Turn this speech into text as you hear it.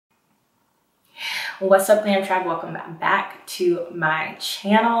What's up, Glam Tribe? Welcome back to my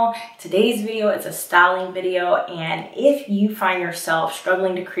channel. Today's video is a styling video, and if you find yourself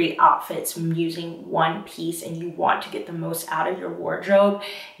struggling to create outfits using one piece and you want to get the most out of your wardrobe,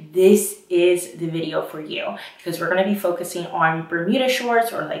 this is the video for you, because we're going to be focusing on Bermuda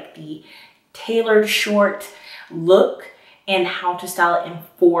shorts, or like the tailored short look, and how to style it in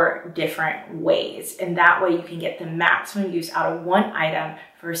 4 different ways. And that way you can get the maximum use out of one item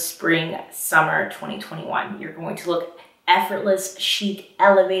for spring, summer 2021. You're going to look effortless, chic,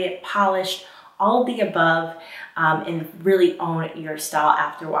 elevated, polished, all of the above, and really own your style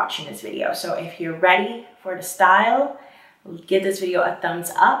after watching this video. So if you're ready for the style, give this video a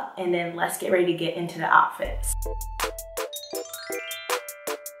thumbs up, and then let's get ready to get into the outfits.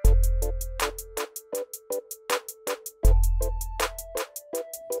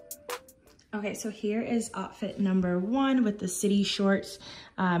 Okay, so here is outfit number 1 with the city shorts.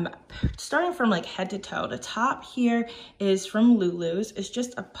 Starting from like head to toe. The top here is from Lulu's. It's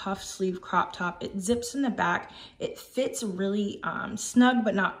just a puff sleeve crop top. It zips in the back. It fits really snug,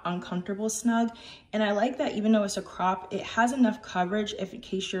 but not uncomfortable snug. And I like that even though it's a crop, it has enough coverage if in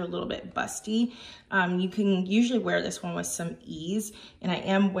case you're a little bit busty. You can usually wear this one with some ease. And I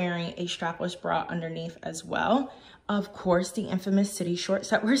am wearing a strapless bra underneath as well. Of course, the infamous city shorts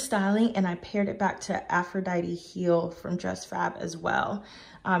that we're styling, and I paired it back to Aphrodite heel from JUSTFAB as well.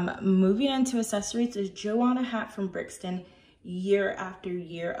 Moving into accessories, is Joanna hat from Brixton. Year after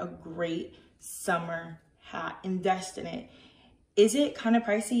year, a great summer hat. Invest in it. Is it kind of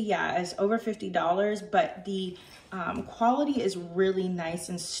pricey? Yeah, it's over $50, but the quality is really nice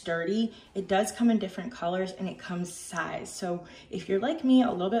and sturdy. It does come in different colors, and it comes size. So if you're like me,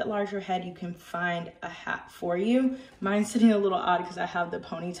 a little bit larger head, you can find a hat for you. Mine's sitting a little odd because I have the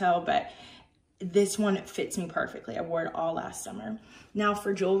ponytail, but this one fits me perfectly. I wore it all last summer. Now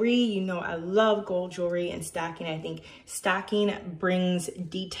for jewelry, you know I love gold jewelry and stacking. I think stacking brings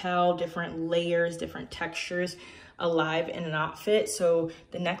detail, different layers, different textures alive in an outfit. So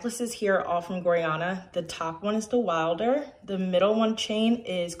the necklaces here are all from Goriana. The top one is the Wilder. The middle one chain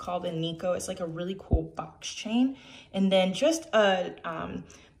is called a Nico. It's like a really cool box chain. And then just a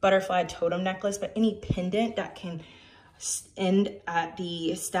butterfly totem necklace, but any pendant that can end at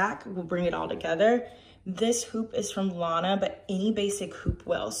the stack will bring it all together. This hoop is from Lana, but any basic hoop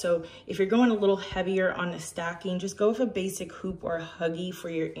will. So if you're going a little heavier on the stacking, just go with a basic hoop or a huggy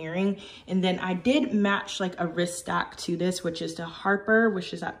for your earring. And then I did match like a wrist stack to this, which is the Harper,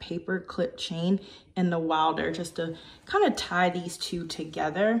 which is that paper clip chain, and the Wilder, just to kind of tie these two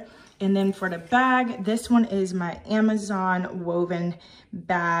together. And then for the bag, this one is my Amazon woven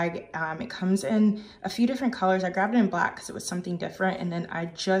bag. It comes in a few different colors. I grabbed it in black because it was something different. And then I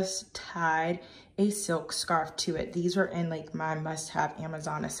just tied a silk scarf to it. These are in like my must-have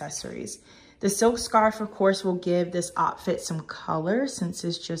Amazon accessories. The silk scarf, of course, will give this outfit some color since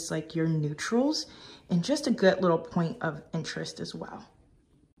it's just like your neutrals, and just a good little point of interest as well.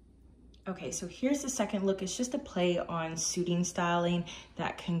 Okay, so here's the second look. It's just a play on suiting styling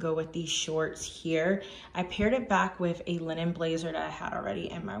that can go with these shorts here. I paired it back with a linen blazer that I had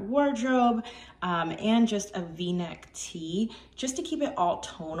already in my wardrobe, and just a V-neck tee, just to keep it all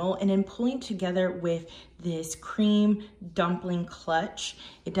tonal, and then pulling together with this cream dumpling clutch.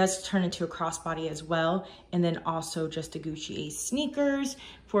 It does turn into a crossbody as well, and then also just a Gucci Ace sneakers.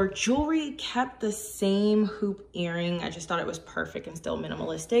 For jewelry, kept the same hoop earring. I just thought it was perfect and still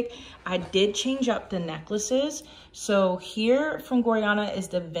minimalistic. I did change up the necklaces. So here from Goriana is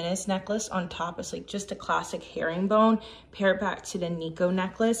the Venice necklace. On top it's like just a classic herringbone. Pair it back to the Nico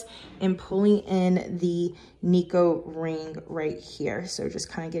necklace and pulling in the Nico ring right here. So just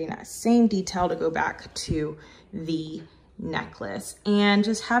kind of getting that same detail to go back to the necklace. And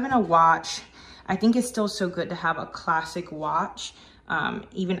just having a watch. I think it's still so good to have a classic watch.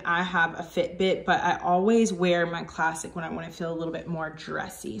 Even I have a Fitbit, but I always wear my classic when I want to feel a little bit more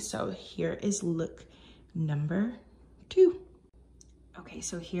dressy. So here is look number 2. Okay,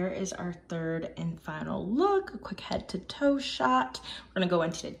 so here is our third and final look. A quick head to toe shot. We're gonna go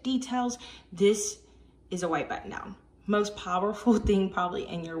into the details. This is a white button down. Most powerful thing probably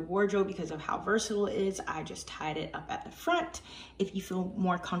in your wardrobe because of how versatile it is. I just tied it up at the front. If you feel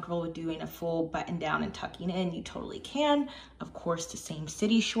more comfortable with doing a full button down and tucking in, you totally can. Of course, the same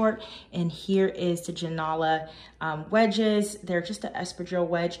city short. And here is the Janala wedges. They're just an espadrille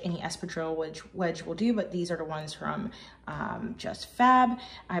wedge. Any espadrille wedge will do, but these are the ones from JUSTFAB.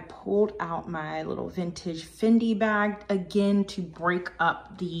 I pulled out my little vintage Fendi bag again to break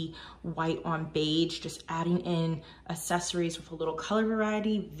up the white on beige, just adding in accessories with a little color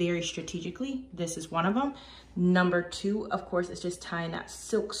variety very strategically. This is one of them. Number two, of course, is just tying that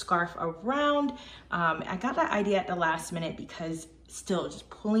silk scarf around. I got that idea at the last minute because still just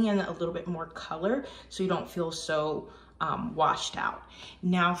pulling in a little bit more color so you don't feel so washed out.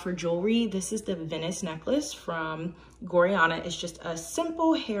 Now for jewelry, this is the Venice necklace from Goriana. It's just a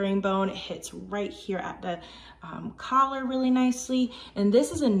simple herringbone. It hits right here at the collar really nicely. And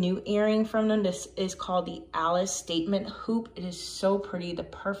this is a new earring from them. This is called the Alice Statement Hoop. It is so pretty, the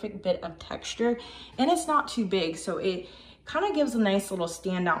perfect bit of texture, and it's not too big, so it kind of gives a nice little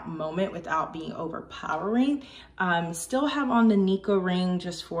standout moment without being overpowering. Still have on the Nico ring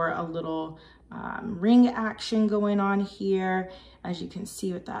just for a little ring action going on here, as you can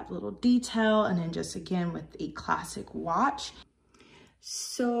see with that little detail, and then just again with a classic watch.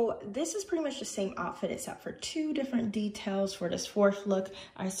 So this is pretty much the same outfit except for two different details for this fourth look.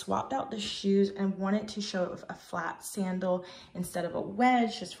 I swapped out the shoes and wanted to show it with a flat sandal instead of a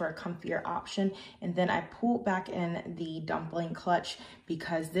wedge, just for a comfier option. And then I pulled back in the dumpling clutch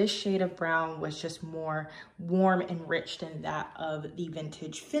because this shade of brown was just more warm and rich than that of the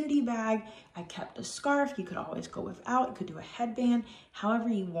vintage Fendi bag. I kept the scarf. You could always go without. You could do a headband, however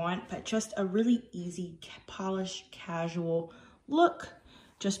you want, but just a really easy, polished, casual look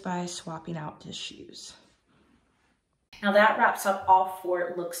just by swapping out the shoes. Now that wraps up all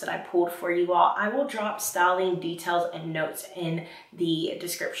 4 looks that I pulled for you all. I will drop styling details and notes in the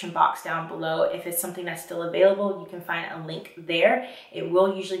description box down below. If it's something that's still available, you can find a link there. It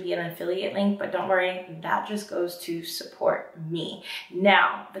will usually be an affiliate link, but don't worry, that just goes to support me.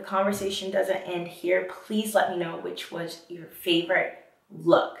 Now, the conversation doesn't end here. Please let me know which was your favorite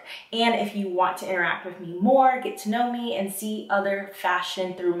look. And if you want to interact with me more, get to know me, and see other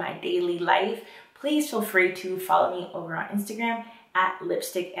fashion through my daily life, please feel free to follow me over on Instagram at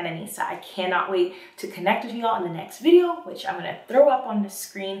Lipstick and Anissa. I cannot wait to connect with you all in the next video, which I'm going to throw up on the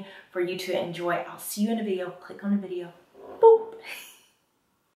screen for you to enjoy. I'll see you in the video. Click on the video. Boop.